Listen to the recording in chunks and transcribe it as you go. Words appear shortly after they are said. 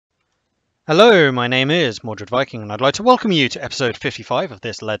Hello, my name is Mordred Viking, and I'd like to welcome you to episode 55 of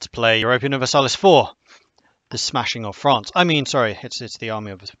this Let's Play Europa Universalis 4, the smashing of France. It's the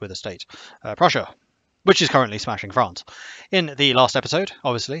army with a state, Prussia, which is currently smashing France. In the last episode,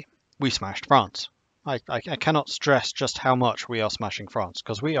 obviously, we smashed France. I cannot stress just how much we are smashing France,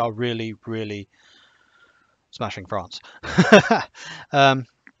 because we are really, really smashing France.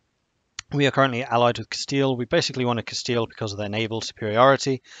 We are currently allied with Castile. We basically wanted Castile because of their naval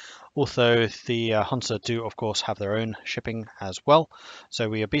superiority. Although the Hunter do, of course, have their own shipping as well. So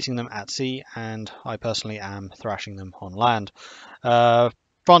we are beating them at sea, and I personally am thrashing them on land.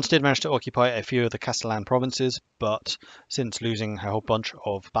 France did manage to occupy a few of the Castellan provinces, but since losing a whole bunch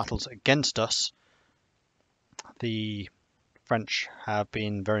of battles against us, the French have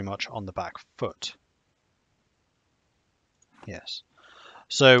been very much on the back foot. Yes.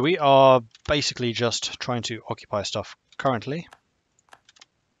 So we are basically just trying to occupy stuff currently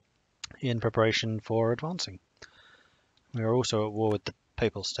in preparation for advancing. We are also at war with the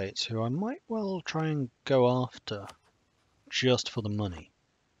Papal States, who I might well try and go after just for the money.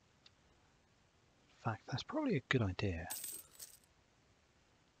 In fact, that's probably a good idea.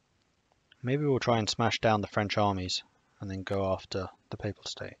 Maybe we'll try and smash down the French armies and then go after the Papal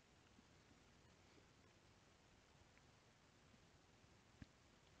State.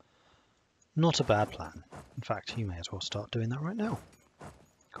 Not a bad plan. In fact, you may as well start doing that right now.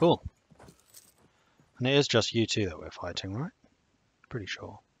 Cool. And it is just you two that we're fighting, right? Pretty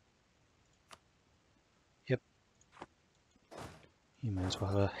sure. Yep. You may as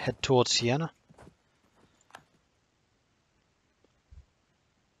well head towards Siena.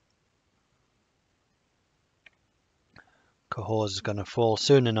 Cahors is going to fall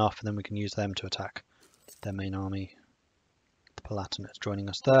soon enough, and then we can use them to attack their main army. The Palatinate is joining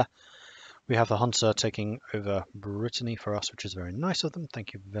us there. We have the Hunter taking over Brittany for us, which is very nice of them.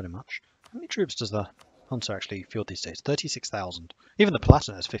 Thank you very much. How many troops does the Hunter actually field these days? 36,000. Even the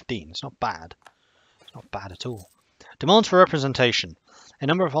Palatinate is 15. It's not bad. It's not bad at all. Demands for representation. A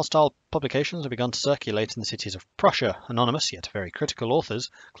number of hostile publications have begun to circulate in the cities of Prussia. Anonymous, yet very critical authors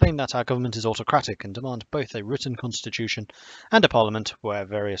claim that our government is autocratic and demand both a written constitution and a parliament where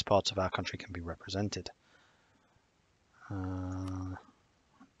various parts of our country can be represented. Ban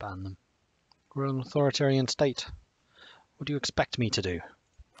them. We're an authoritarian state. What do you expect me to do?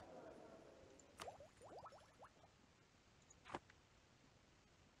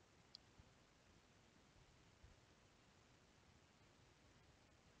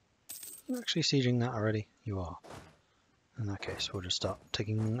 You're actually sieging that already? You are. In that case, we'll just start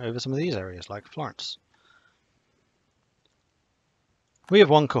taking over some of these areas, like Florence. We have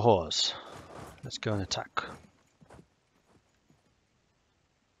one Cahors. Let's go and attack.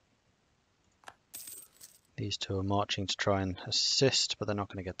 These two are marching to try and assist, but they're not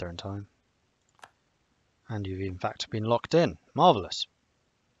going to get there in time. And you've in fact been locked in. Marvellous.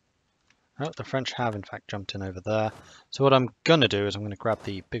 Oh, the French have in fact jumped in over there. So what I'm going to do is I'm going to grab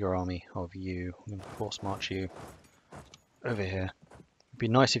the bigger army of you. I'm going to force march you over here. It'd be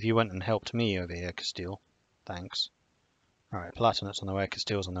nice if you went and helped me over here, Castile. Thanks. Alright, Palatinate's on the way,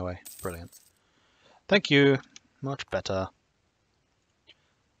 Castile's on the way. Brilliant. Thank you. Much better.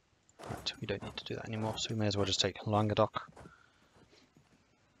 Right, we don't need to do that anymore, so we may as well just take Languedoc.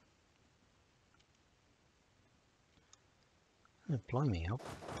 Oh, blimey, how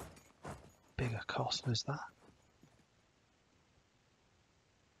big a castle is that?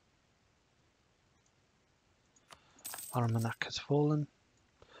 Armagnac has fallen.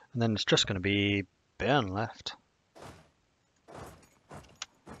 And then it's just going to be Bern left.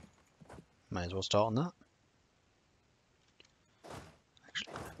 May as well start on that.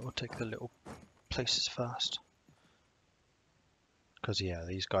 Actually, we'll take the little places first. Because, yeah,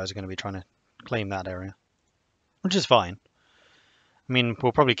 these guys are going to be trying to claim that area. Which is fine. I mean,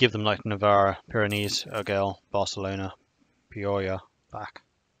 we'll probably give them like Navarra, Pyrenees, Urgell, Barcelona, Peoria back.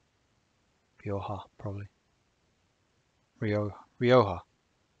 Rioja, probably. Rioja.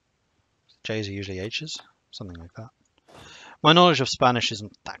 J's are usually H's, something like that. My knowledge of Spanish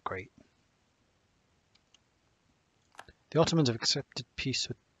isn't that great. The Ottomans have accepted peace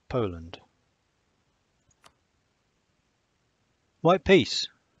with Poland. White peace?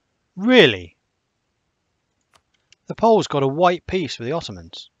 Really? The Poles got a white peace with the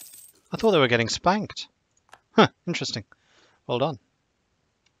Ottomans. I thought they were getting spanked. Huh, interesting. Well done.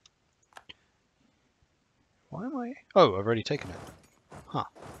 Why am I... Oh, I've already taken it. Huh.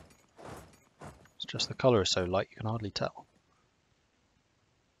 It's just the colour is so light you can hardly tell.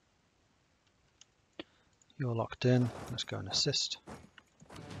 You're locked in. Let's go and assist.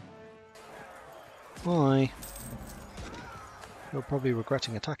 Why? You're probably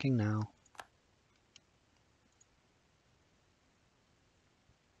regretting attacking now.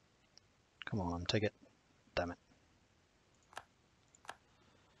 Come on, take it. Damn it.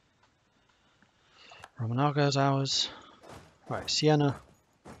 Romanago's ours. Right, Siena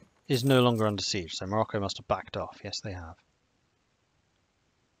is no longer under siege, so Morocco must have backed off. Yes, they have.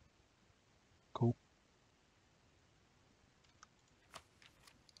 Cool.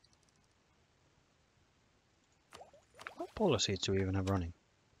 What policies do we even have running?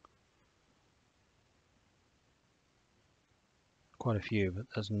 Quite a few, but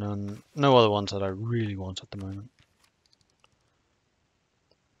there's no other ones that I really want at the moment.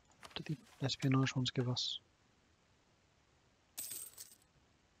 What did the espionage ones give us?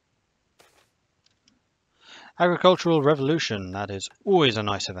 Agricultural revolution, that is always a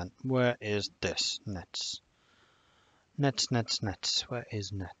nice event. Where is this? Nets. Nets, nets, nets. Where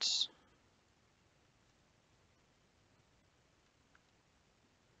is nets?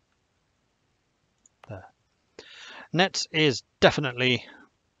 There. Nets is definitely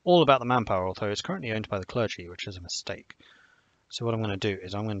all about the manpower, although it's currently owned by the clergy, which is a mistake. So what I'm going to do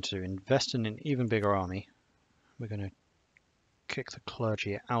is I'm going to invest in an even bigger army. We're going to kick the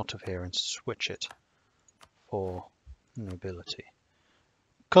clergy out of here and switch it for nobility.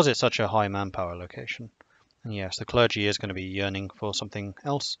 Because it's such a high manpower location. And yes, the clergy is going to be yearning for something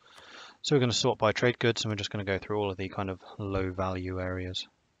else. So we're going to sort by trade goods, and we're just going to go through all of the kind of low value areas.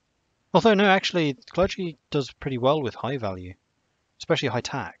 Although no, actually, clergy does pretty well with high value, especially high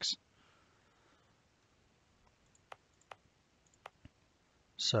tax.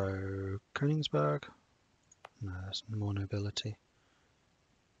 So Königsberg, no, that's more nobility.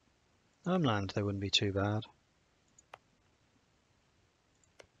 Homeland, they wouldn't be too bad.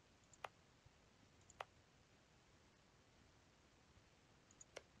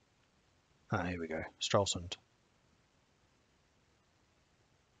 Ah, here we go, Stralsund.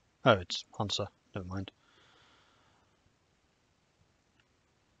 Oh, it's Hansa, never mind.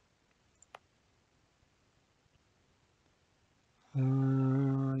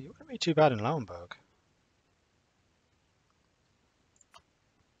 You wouldn't be too bad in Lauenburg.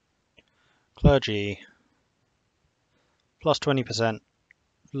 Clergy, plus 20%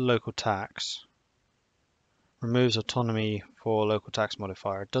 local tax. Removes autonomy for local tax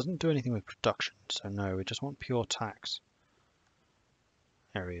modifier. It doesn't do anything with production, so no, we just want pure tax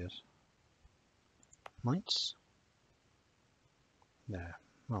areas. Mainz? No,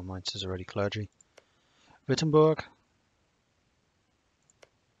 well, Mainz is already clergy. Wittenberg?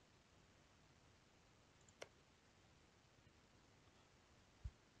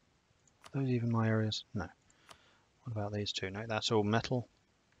 Are those even my areas? No. What about these two? No, that's all metal.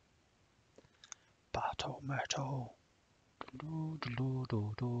 Battle metal.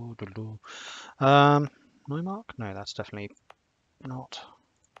 Neumark? No, that's definitely not.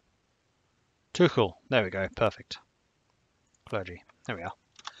 Tuchel. There we go. Perfect. Clergy. There we are.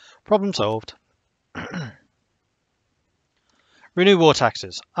 Problem solved. Renew war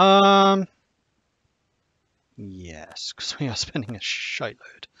taxes. Yes, because we are spending a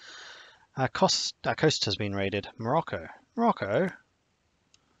shitload. Our coast has been raided. Morocco. Morocco?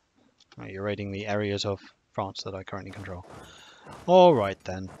 Oh, you're raiding the areas of France that I currently control. Alright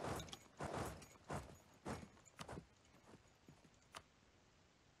then.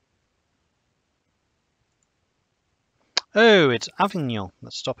 Oh, it's Avignon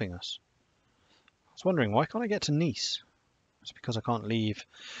that's stopping us. I was wondering, why can't I get to Nice? It's because I can't leave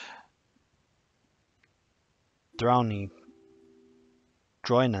Drownen?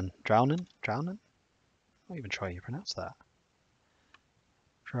 Not even try to pronounce that.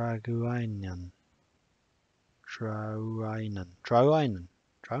 Draguinen.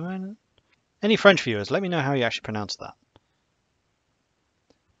 Any French viewers, let me know how you actually pronounce that.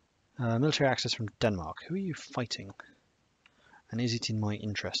 Military access from Denmark. Who are you fighting? And is it in my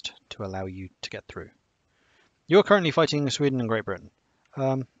interest to allow you to get through? You're currently fighting Sweden and Great Britain.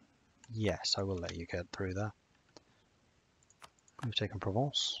 Yes, I will let you get through there. We've taken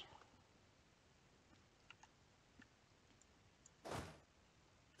Provence.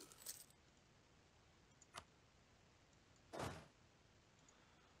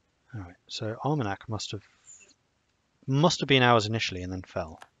 Alright, so Armagnac must have been ours initially and then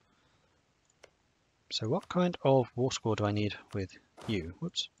fell. So what kind of war score do I need with you?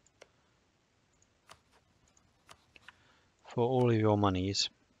 Whoops. For all of your monies.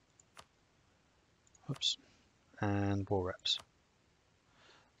 Whoops. And war reps.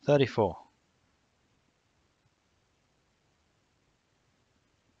 34.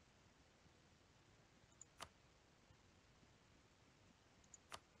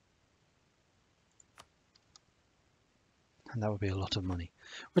 And that would be a lot of money,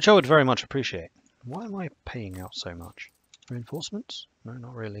 which I would very much appreciate. Why am I paying out so much? Reinforcements? No,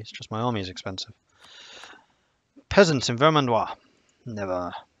 not really. It's just my army is expensive. Peasants in Vermandois.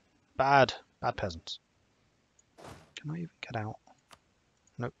 Never. Bad peasants. Can I even get out?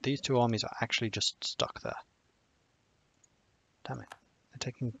 Nope, these two armies are actually just stuck there. Damn it. They're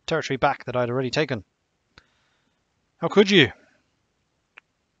taking territory back that I'd already taken. How could you?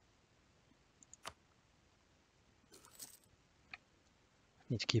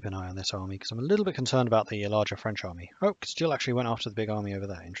 Need to keep an eye on this army because I'm a little bit concerned about the larger French army. Oh, Castile actually went after the big army over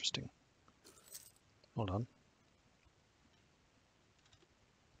there. Interesting. Hold on.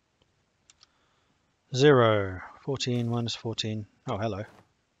 0. 14 minus 14. Oh, hello.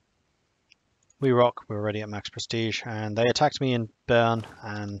 We rock. We're already at max prestige. And they attacked me in Bern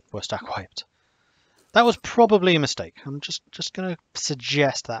and were stack wiped. That was probably a mistake. I'm just going to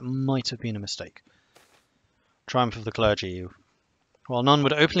suggest that might have been a mistake. Triumph of the clergy. While none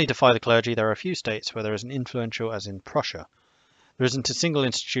would openly defy the clergy, there are a few states where there is an influential, as in Prussia. There isn't a single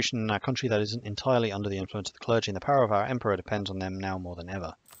institution in our country that isn't entirely under the influence of the clergy, and the power of our emperor depends on them now more than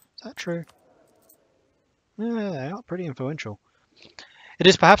ever. Is that true? Yeah, they are pretty influential. It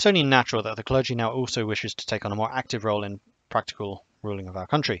is perhaps only natural that the clergy now also wishes to take on a more active role in practical ruling of our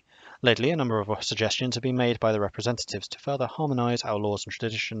country. Lately, a number of suggestions have been made by the representatives to further harmonise our laws and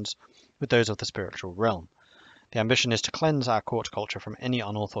traditions with those of the spiritual realm. The ambition is to cleanse our court culture from any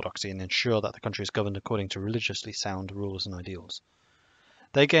unorthodoxy and ensure that the country is governed according to religiously sound rules and ideals.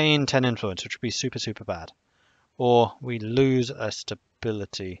 They gain 10 influence, which would be super, super bad. Or we lose a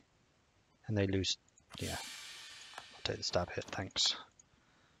stability and they lose... Yeah, I'll take the stab hit, thanks.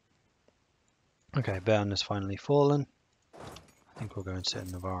 Okay, Bern has finally fallen. I think we'll go and sit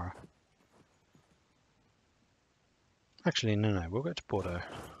in Navarra. Actually, no, we'll go to Bordeaux.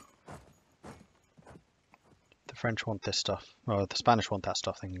 The French want this stuff, or the Spanish want that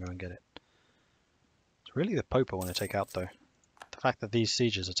stuff, they can go and get it. It's really the Pope I want to take out, though. The fact that these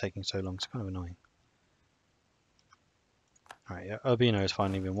sieges are taking so long is kind of annoying. Alright, yeah, Urbino has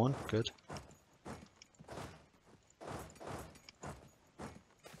finally been won. Good.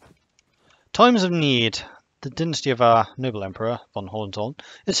 Times of need. The dynasty of our noble emperor, von Hohenzollern,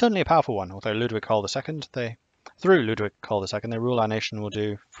 is certainly a powerful one, although through Ludwig Karl II, they rule our nation and will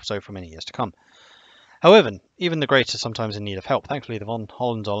do so for many years to come. However, even the great are sometimes in need of help. Thankfully, the von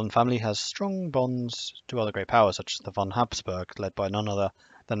Hohenzollern family has strong bonds to other great powers, such as the von Habsburg, led by none other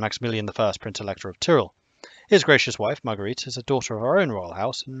than Maximilian I, Prince Elector of Tyrol. His gracious wife, Marguerite, is a daughter of our own royal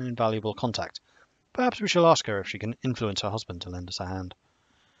house and an invaluable contact. Perhaps we shall ask her if she can influence her husband to lend us a hand.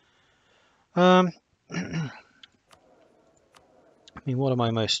 I mean, what am I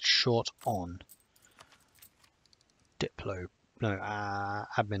most short on?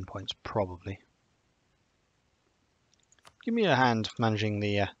 Admin points, probably. Give me a hand managing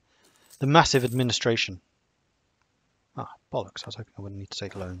the massive administration. Ah, bollocks, I was hoping I wouldn't need to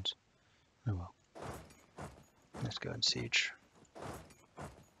take loans. Oh well. Let's go and siege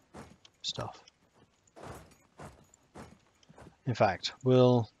stuff. In fact,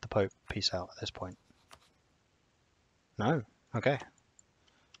 will the Pope peace out at this point? No? Okay.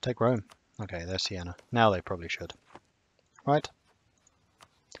 Take Rome. Okay, there's Siena. Now they probably should. Right?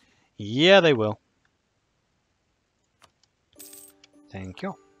 Yeah, they will. Thank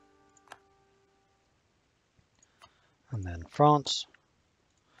you. And then France.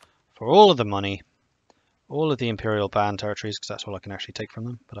 For all of the money, all of the Imperial Band territories, because that's all I can actually take from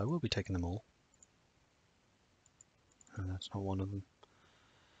them, but I will be taking them all. And that's not one of them.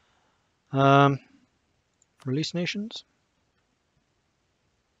 Release nations.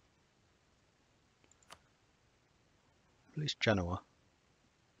 Release Genoa.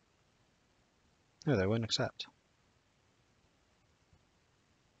 No, they won't accept.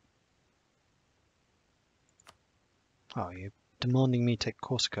 Oh, you're demanding me take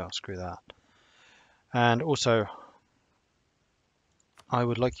Corsica? Screw that. And also, I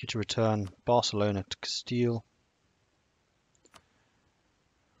would like you to return Barcelona to Castile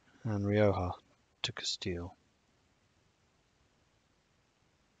and Rioja to Castile.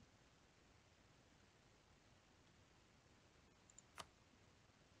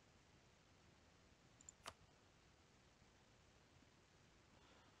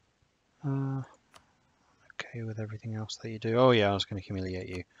 Okay with everything else that you do. Oh yeah, I was going to humiliate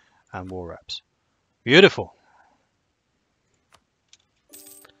you. And war reps. Beautiful.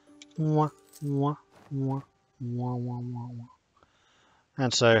 Mwah, mwah, mwah, mwah, mwah, mwah.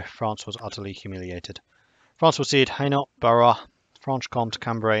 And so France was utterly humiliated. France will cede Hainaut, Barras, Franche-Comté,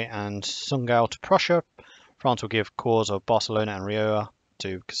 Cambrai, and Sungau to Prussia. France will give cores of Barcelona and Rioja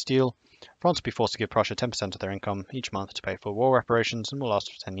to Castile. France will be forced to give Prussia 10% of their income each month to pay for war reparations and will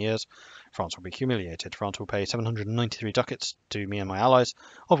last for 10 years. France will be humiliated. France will pay 793 ducats to me and my allies,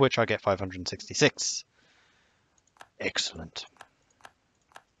 of which I get 566. Excellent.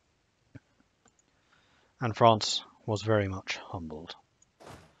 And France was very much humbled.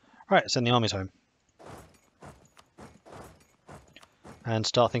 Right, send the armies home. And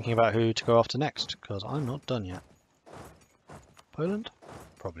start thinking about who to go after next, because I'm not done yet. Poland?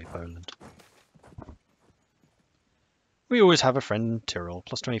 Probably Poland. We always have a friend in Tyrol,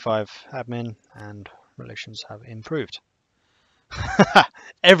 plus 25 admin, and relations have improved.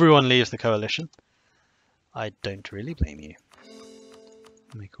 Everyone leaves the coalition. I don't really blame you.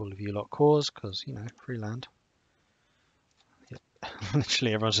 Make all of you lot cause, because, you know, free land.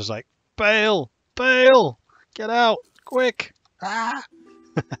 Literally everyone's just like, bail! Bail! Get out! Quick! Ah!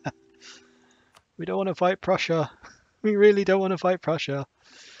 We don't want to fight Prussia. We really don't want to fight Prussia.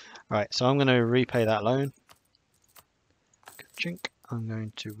 Right, so I'm going to repay that loan. Chink. I'm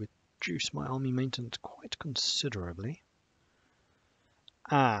going to reduce my army maintenance quite considerably.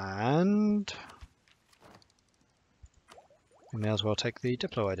 And we may as well take the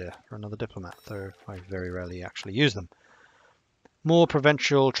Diplo idea for another diplomat, though I very rarely actually use them. More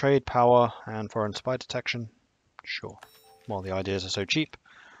provincial trade power and foreign spy detection. Sure. While the ideas are so cheap,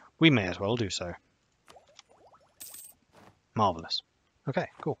 we may as well do so. Marvellous. Okay,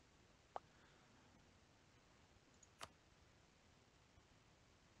 cool.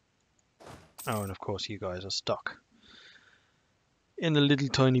 Oh, and of course you guys are stuck in the little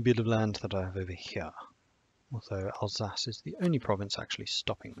tiny bit of land that I have over here. Although Alsace is the only province actually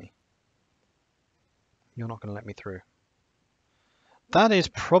stopping me. You're not going to let me through. That is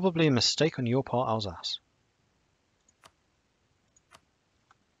probably a mistake on your part, Alsace.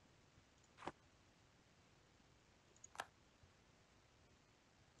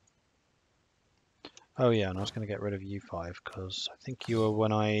 Oh yeah, and I was going to get rid of you 5 because I think you were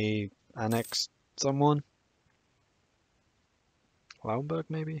when I annexed someone. Lauenburg,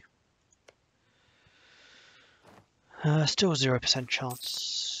 maybe? Still 0%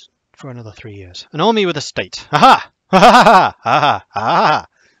 chance for another 3 years. An army with a state. Ha ha! Ha ha ha ha ha!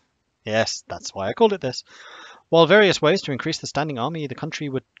 Yes, that's why I called it this. While various ways to increase the standing army the country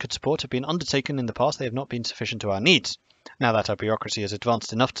could support have been undertaken in the past, they have not been sufficient to our needs. Now that our bureaucracy has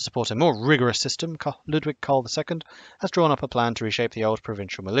advanced enough to support a more rigorous system, Ludwig Karl II has drawn up a plan to reshape the old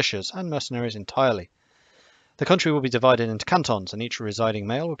provincial militias and mercenaries entirely. The country will be divided into cantons, and each residing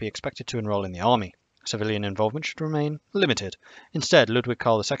male will be expected to enroll in the army. Civilian involvement should remain limited. Instead, Ludwig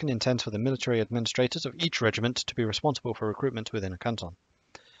Karl II intends for the military administrators of each regiment to be responsible for recruitment within a canton.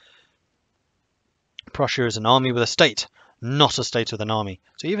 Prussia is an army with a state, not a state with an army.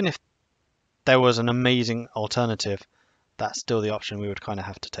 So even if there was an amazing alternative, that's still the option we would kind of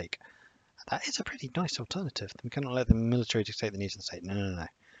have to take. That is a pretty nice alternative. We cannot let the military dictate the needs of the state. No.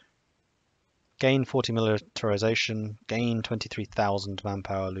 Gain 40 militarization, gain 23,000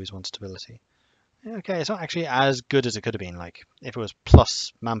 manpower, lose 1 stability. Okay, it's not actually as good as it could have been. Like, if it was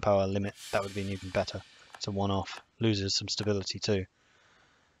plus manpower limit, that would have been even better. It's a one-off. Loses some stability too.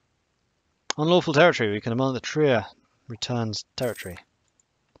 Unlawful territory. We can demand that Trier returns territory.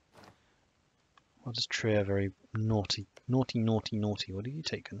 What is Trier? Very naughty. Naughty. What have you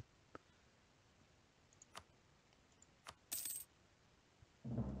taken?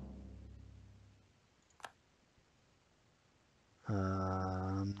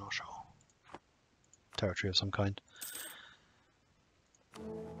 I'm not sure. Territory of some kind.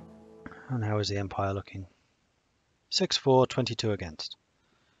 And how is the Empire looking? 6-4, 22 against.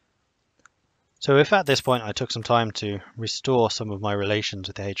 So if at this point I took some time to restore some of my relations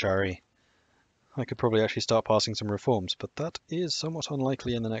with the HRE, I could probably actually start passing some reforms, but that is somewhat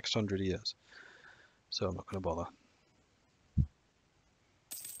unlikely in the next 100 years. So I'm not going to bother.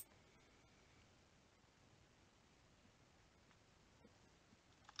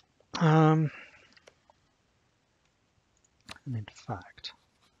 And in fact,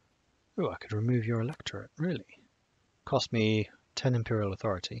 I could remove your electorate, really. Cost me 10 imperial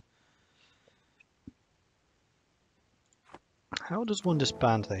authority. How does one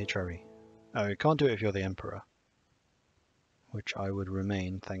disband the HRE? Oh, you can't do it if you're the emperor. Which I would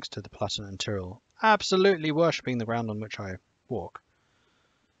remain thanks to the Palatinate and Tyrol absolutely worshipping the ground on which I walk.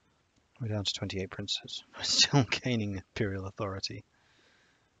 We're down to 28 princes. We're still gaining imperial authority.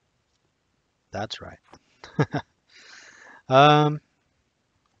 That's right. I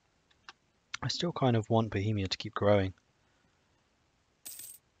still kind of want Bohemia to keep growing.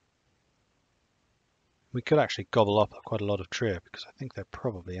 We could actually gobble up quite a lot of Trier because I think they're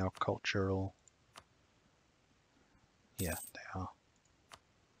probably our cultural... Yeah, they are.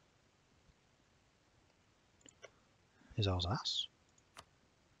 is Alsace.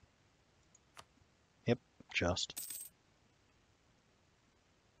 Yep, just.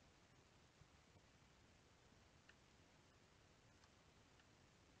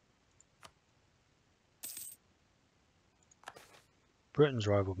 Britain's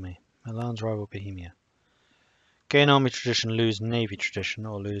rivaled me. Milan's rival Bohemia. Gain army tradition, lose navy tradition,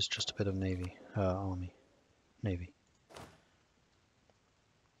 or lose just a bit of navy, army. Navy.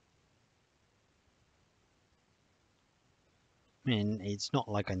 I mean, it's not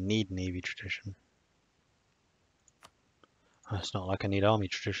like I need navy tradition. It's not like I need army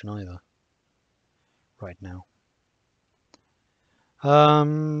tradition either. Right now. Do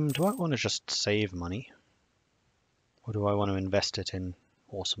I want to just save money? Or do I want to invest it in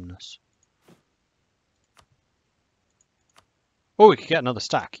awesomeness? Oh, we could get another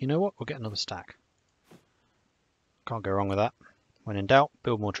stack. You know what? We'll get another stack. Can't go wrong with that. When in doubt,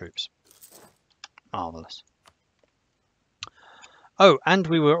 build more troops. Marvellous. Oh, and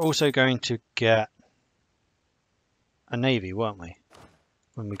we were also going to get a navy, weren't we?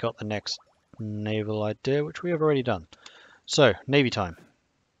 When we got the next naval idea, which we have already done. So, navy time.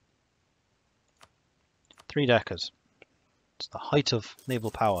 3 deckers. It's the height of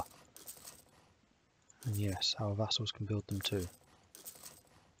naval power. And yes, our vassals can build them too.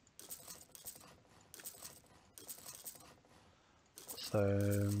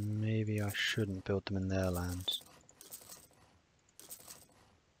 So maybe I shouldn't build them in their lands.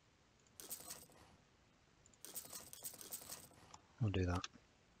 I'll do that.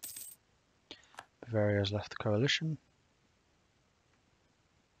 Bavaria's left the coalition.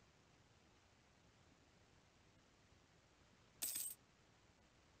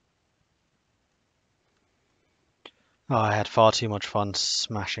 Oh, I had far too much fun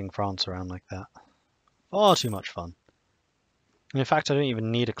smashing France around like that. Far too much fun. And in fact, I don't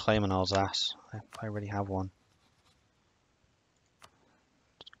even need a claim on Alsace. I already have one.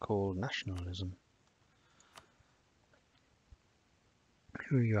 It's called nationalism.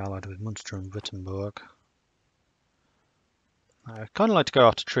 Who are you allied with? Munster and Wittenberg. I'd kind of like to go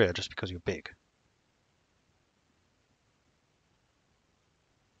after Trier just because you're big.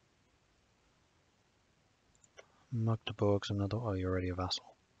 Magdeburg's another. Oh, you're already a vassal.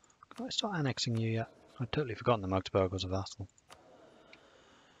 Can I start annexing you yet? I'd totally forgotten that Magdeburg was a vassal.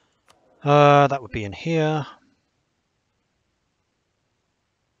 That would be in here.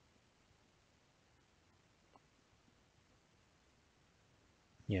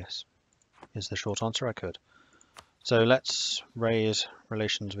 Yes, is the short answer. I could. So let's raise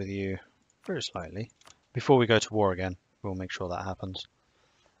relations with you very slightly. Before we go to war again, we'll make sure that happens.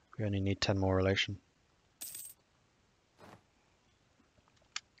 We only need 10 more relation.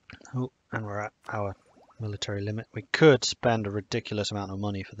 Oh, and we're at our military limit. We could spend a ridiculous amount of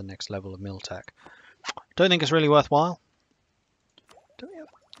money for the next level of miltech. Don't think it's really worthwhile. Do we have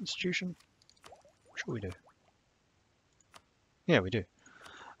institution? Sure we do. Yeah, we do.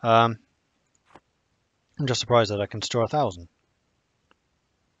 I'm just surprised that I can store 1,000.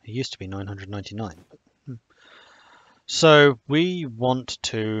 It used to be 999. But, So we want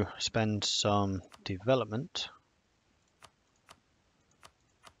to spend some development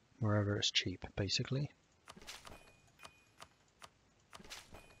wherever it's cheap, basically.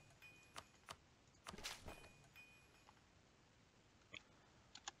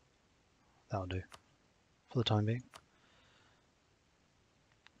 That'll do for the time being.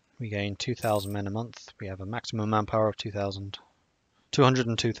 We gain 2,000 men a month. We have a maximum manpower of 2,000.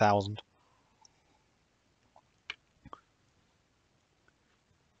 202,000.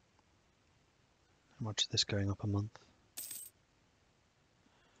 How much is this going up a month?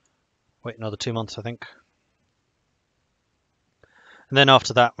 Wait another 2 months, I think. And then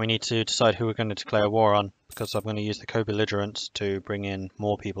after that, we need to decide who we're going to declare war on, because I'm going to use the co-belligerents to bring in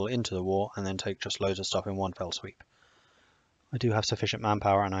more people into the war and then take just loads of stuff in one fell sweep. I do have sufficient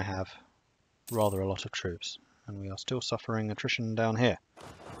manpower and I have rather a lot of troops. And we are still suffering attrition down here.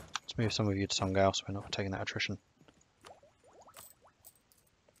 Let's move some of you to Songao so we're not taking that attrition.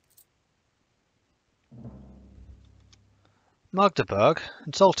 Magdeburg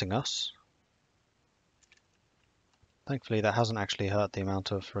insulting us. Thankfully that hasn't actually hurt the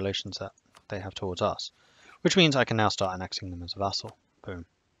amount of relations that they have towards us. Which means I can now start annexing them as a vassal. Boom.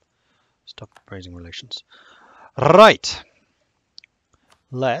 Stop raising relations. Right.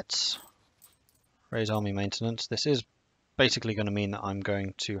 Let's raise army maintenance. This is basically going to mean that I'm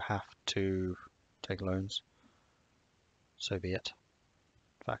going to have to take loans. So be it.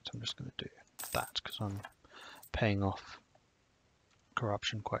 In fact, I'm just going to do that because I'm paying off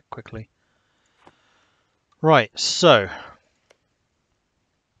corruption quite quickly. Right, so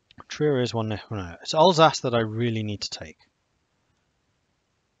Trier is one. No, it's Alsace that I really need to take.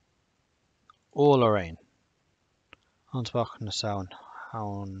 Or Lorraine. Ansbach, Nassau,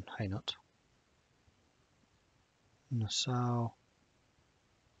 and Hainaut. Nassau,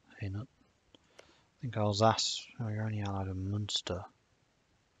 Hainaut. I think Alsace, you're only allied with Munster,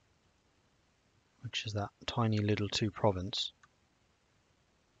 which is that tiny little 2 province.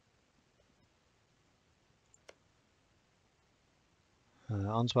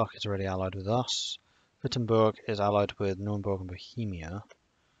 Ansbach is already allied with us. Wittenberg is allied with Nuremberg and Bohemia.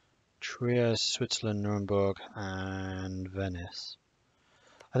 Trier, Switzerland, Nuremberg, and Venice.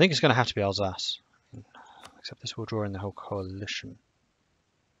 I think it's going to have to be Alsace, except this will draw in the whole coalition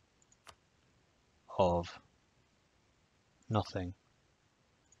of nothing.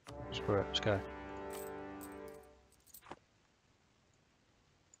 Screw it, let's go.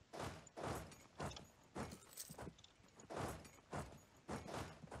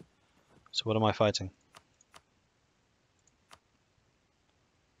 So what am I fighting?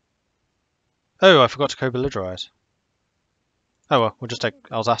 Oh, I forgot to co-belligerize. Oh well, we'll just take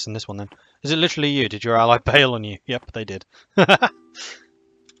Alsace in this one then. Is it literally you? Did your ally bail on you? Yep, they did.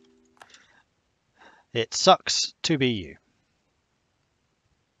 It sucks to be you.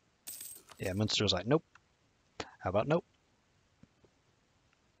 Yeah, Munster was like, nope. How about nope?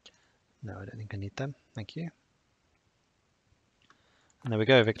 No, I don't think I need them. Thank you. And there we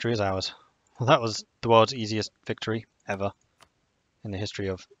go, victory is ours. Well, that was the world's easiest victory ever in the history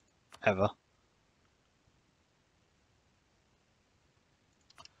of ever.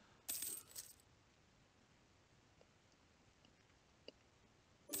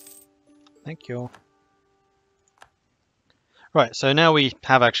 Thank you. Right, so now we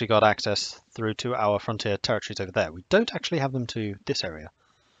have actually got access through to our frontier territories over there. We don't actually have them to this area.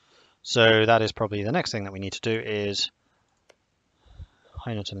 So that is probably the next thing that we need to do is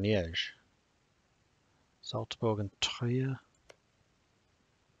Hainaut and Liège. Salzburg and Trier.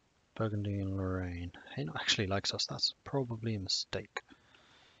 Burgundy and Lorraine. Hainaut actually likes us. That's probably a mistake.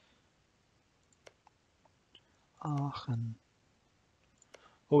 Aachen.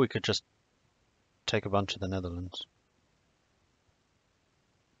 Or we could just take a bunch of the Netherlands.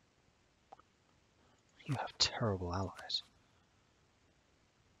 You have terrible allies.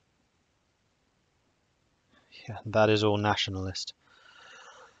 Yeah, that is all nationalist.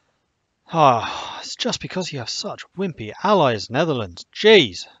 Ah, it's just because you have such wimpy allies, Netherlands.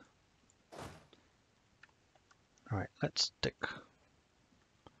 Jeez. Alright, let's stick.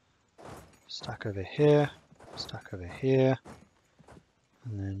 Stack over here. Stack over here.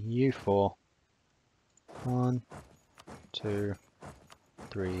 And then you 4. 1, 2,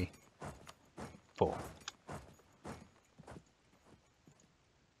 3, 4.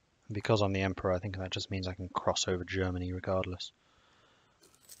 And because I'm the Emperor, I think that just means I can cross over Germany regardless.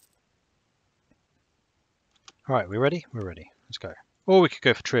 Alright, we ready? We're ready. Let's go. Or we could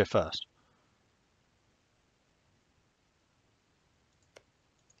go for Trier first.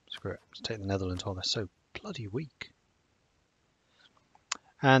 Screw it. Let's take the Netherlands. Oh, they're so bloody weak.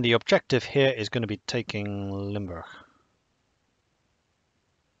 And the objective here is going to be taking Limburg.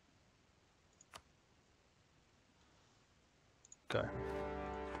 Go.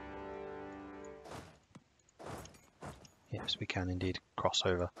 Yes, we can indeed cross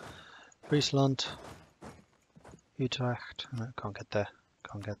over. Friesland. Utrecht. No, can't get there.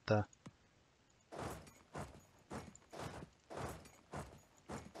 Can't get there.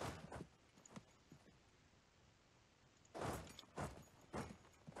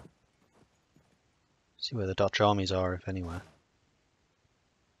 See where the Dutch armies are, if anywhere.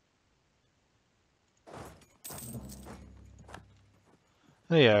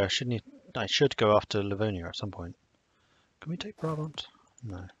 Oh yeah, I should go after Livonia at some point. Can we take Brabant?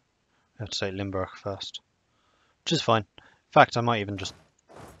 No. We have to take Limburg first. Which is fine. In fact, I might even just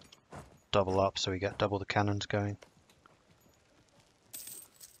double up so we get double the cannons going.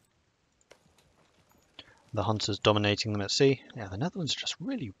 The hunters dominating them at sea. Yeah, the Netherlands are just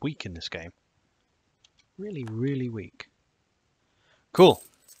really weak in this game. Really, really weak. Cool.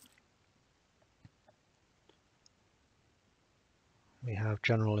 We have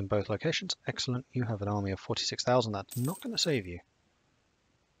general in both locations. Excellent. You have an army of 46,000. That's not going to save you.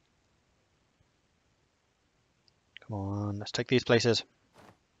 Come on, let's take these places.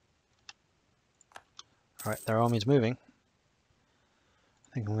 Alright, their army's moving.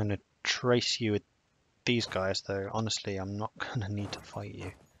 I think I'm going to trace you with these guys, though. Honestly, I'm not going to need to fight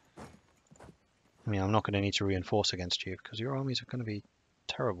you. I mean, I'm not going to need to reinforce against you, because your armies are going to be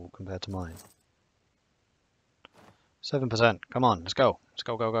terrible compared to mine. 7%. Come on, let's go. Let's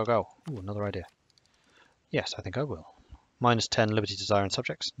go, go, go, go. Ooh, another idea. Yes, I think I will. Minus 10 liberty, desire, and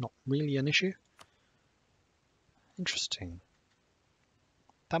subjects. Not really an issue. Interesting.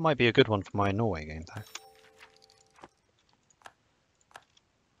 That might be a good one for my Norway game, though.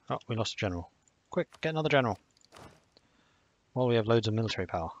 Oh, we lost a general. Quick, get another general. Well, we have loads of military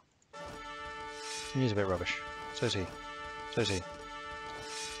power. He's a bit rubbish. So is he. So is he.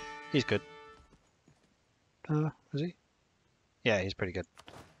 He's good. Is he? Yeah, he's pretty good.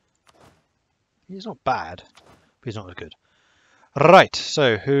 He's not bad, but he's not as good. Right,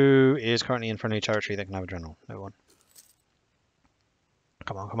 so who is currently in friendly territory that can have a general? No one.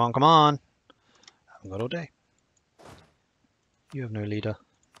 Come on, come on, come on! Haven't got all day. You have no leader.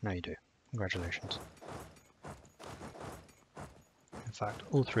 Now you do. Congratulations. In fact,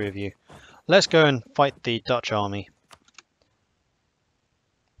 all three of you. Let's go and fight the Dutch army.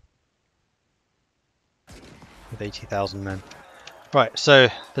 With 80,000 men. Right, so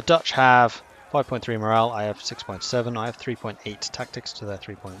the Dutch have 5.3 morale, I have 6.7, I have 3.8 tactics to their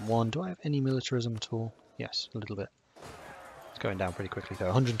 3.1. Do I have any militarism at all? Yes, a little bit. It's going down pretty quickly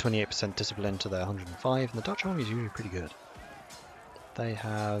though. 128% discipline to their 105, and the Dutch army is usually pretty good. They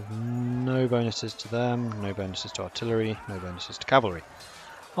have no bonuses to them, no bonuses to artillery, no bonuses to cavalry.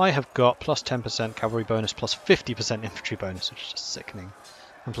 I have got plus 10% cavalry bonus, plus 50% infantry bonus, which is just sickening,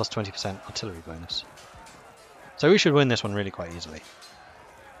 and plus 20% artillery bonus. So we should win this one really quite easily.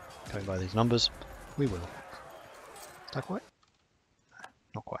 Going by these numbers, we will. Is that quite? No,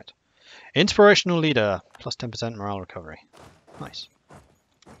 not quite. Inspirational leader, plus 10% morale recovery. Nice.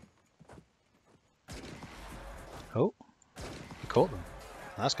 Oh, he caught them.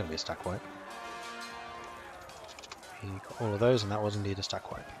 That's going to be a stack wipe. He got all of those, and that was indeed a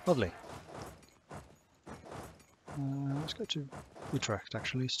stack wipe. Lovely. Let's go to Utrecht,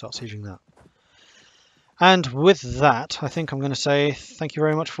 actually, start sieging that. And with that, I think I'm going to say thank you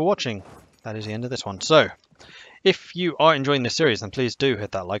very much for watching. That is the end of this one. So, if you are enjoying this series, then please do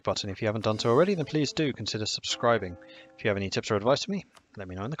hit that like button. If you haven't done so already, then please do consider subscribing. If you have any tips or advice for me, let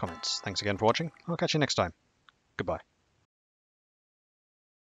me know in the comments. Thanks again for watching. I'll catch you next time. Goodbye.